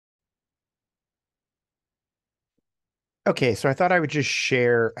Okay, so I thought I would just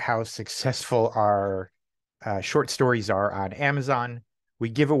share how successful our short stories are on Amazon. We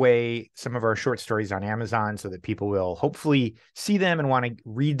give away some of our short stories on Amazon so that people will hopefully see them and want to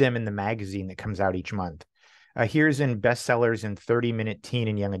read them in the magazine that comes out each month. Here's in bestsellers in 30-minute teen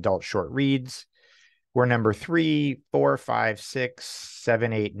and young adult short reads. We're number 3, 4, 5, 6,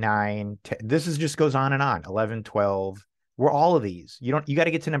 7, 8, 9, 10. This is just goes on and on. 11, 12. We're all of these. You got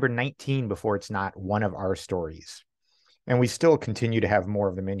to get to number 19 before it's not one of our stories. And we still continue to have more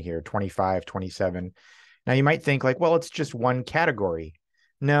of them in here, 25, 27. Now you might think like, well, it's just one category.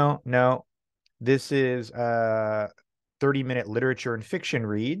 No, no. This is 30-minute literature and fiction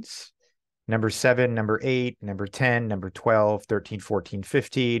reads. Number 7, number 8, number 10, number 12, 13, 14,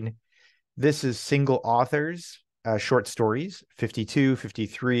 15. This is single authors, short stories, 52,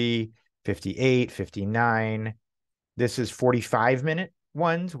 53, 58, 59. This is 45-minute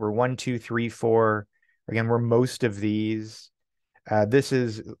ones. We're 1, 2, 3, 4. Again, we're most of these. This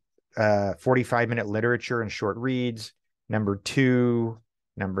is 45-minute literature and short reads. Number 2,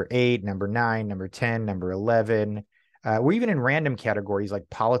 number 8, number 9, number 10, number 11. We're even in random categories like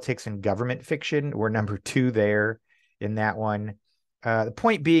politics and government fiction. We're number 2 there in that one. The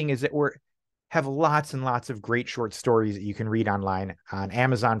point being is that we're have lots and lots of great short stories that you can read online on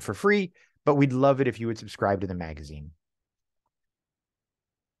Amazon for free, but we'd love it if you would subscribe to the magazine.